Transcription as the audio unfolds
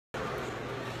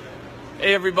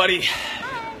Hey everybody,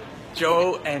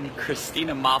 Joe and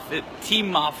Christina Moffett,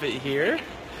 Team Moffett here,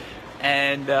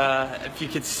 and if you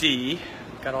could see,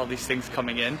 got all these things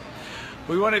coming in.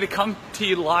 We wanted to come to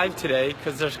you live today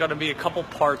because there's going to be a couple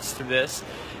parts to this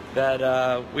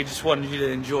that we just wanted you to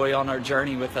enjoy on our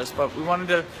journey with us, but we wanted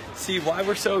to see why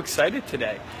we're so excited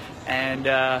today. And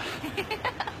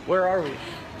where are we?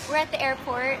 We're at the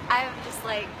airport. I've just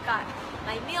got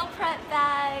my meal prep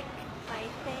bag, my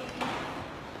thing.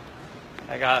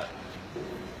 I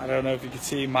don't know if you can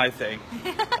see my thing,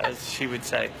 as she would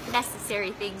say.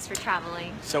 Necessary things for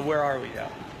traveling. So where are we now?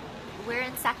 We're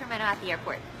in Sacramento at the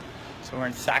airport. So we're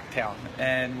in Sacktown.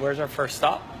 And where's our first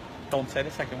stop? Don't say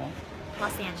the second one.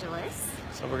 Los Angeles.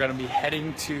 So we're going to be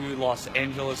heading to Los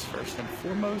Angeles first and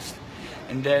foremost.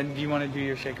 And then, do you want to do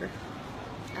your shaker?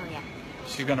 Oh yeah.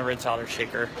 She's going to rinse out her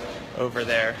shaker over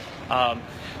there.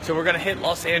 So we're going to hit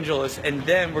Los Angeles, and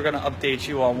then we're going to update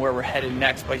you on where we're headed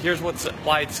next. But here's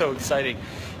why it's so exciting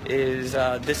is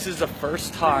this is the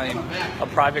first time a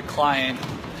private client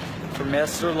for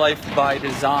Master Life by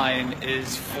Design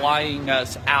is flying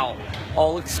us out,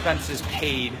 all expenses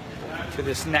paid, to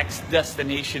this next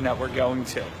destination that we're going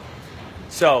to.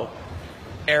 So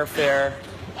airfare,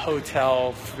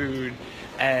 hotel, food,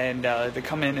 and to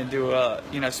come in and do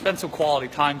spend some quality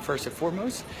time first and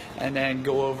foremost, and then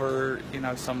go over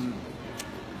some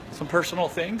personal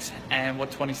things and what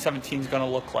 2017 is going to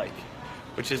look like,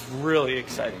 which is really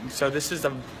exciting. So this is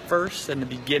the first and the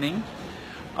beginning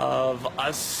of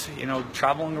us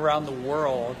traveling around the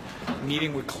world,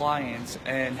 meeting with clients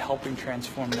and helping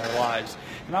transform their lives.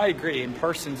 And I agree, in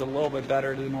person's a little bit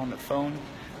better than on the phone.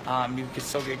 You can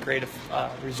still get great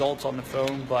results on the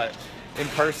phone, but in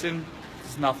person,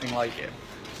 it's nothing like it.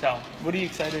 So, what are you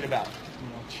excited about?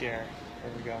 You won't share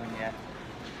where we're going yet.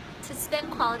 To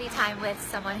spend quality time with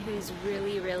someone who's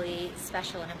really, really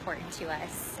special and important to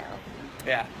us. So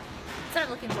Yeah. that's what I'm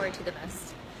looking forward to the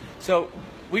most. So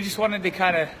we just wanted to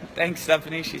kind of thank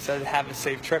Stephanie. She said have a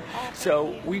safe trip.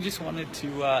 So we just wanted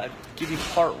to give you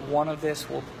part one of this.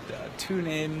 We'll tune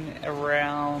in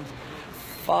around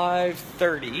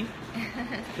 5:30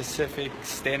 Pacific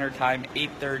Standard Time,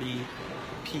 8:30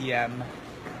 p.m.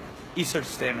 Eastern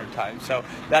Standard Time. So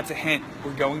that's a hint.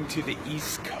 We're going to the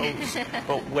East Coast.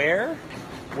 But where?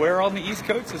 Where on the East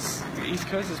Coast? The East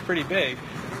Coast is pretty big.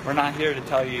 We're not here to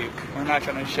tell you. We're not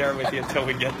going to share with you until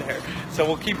we get there. So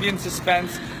we'll keep you in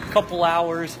suspense a couple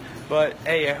hours. But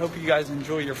hey, I hope you guys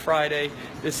enjoy your Friday.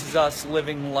 This is us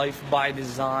living life by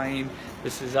design.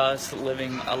 This is us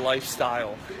living a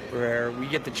lifestyle where we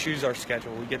get to choose our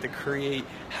schedule. We get to create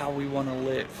how we want to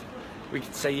live. We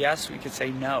can say yes, we can say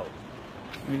no.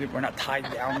 We're not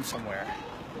tied down somewhere.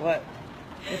 What?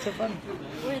 What's so funny?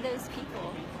 We're those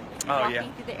people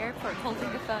walking through the airport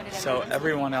holding the phone. And so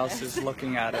everyone else is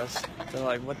looking at us. They're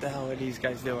like, what the hell are these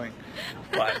guys doing?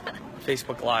 But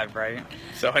Facebook Live, right?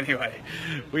 So anyway,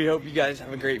 we hope you guys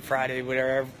have a great Friday,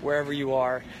 wherever you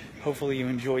are. Hopefully you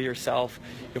enjoy yourself.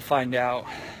 You'll find out.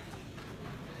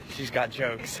 She's got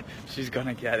jokes. She's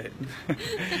gonna get it.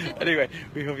 Anyway,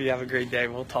 we hope you have a great day.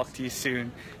 We'll talk to you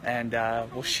soon, and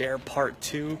we'll share part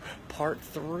 2, part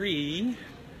 3,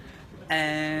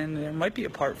 and there might be a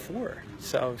part 4.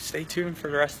 So stay tuned for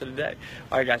the rest of the day.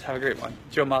 All right, guys, have a great one.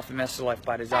 Joe Moffett, Master Life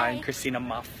by Design. Bye. Christina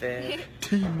Moffett,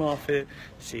 Team Moffett.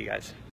 See you guys.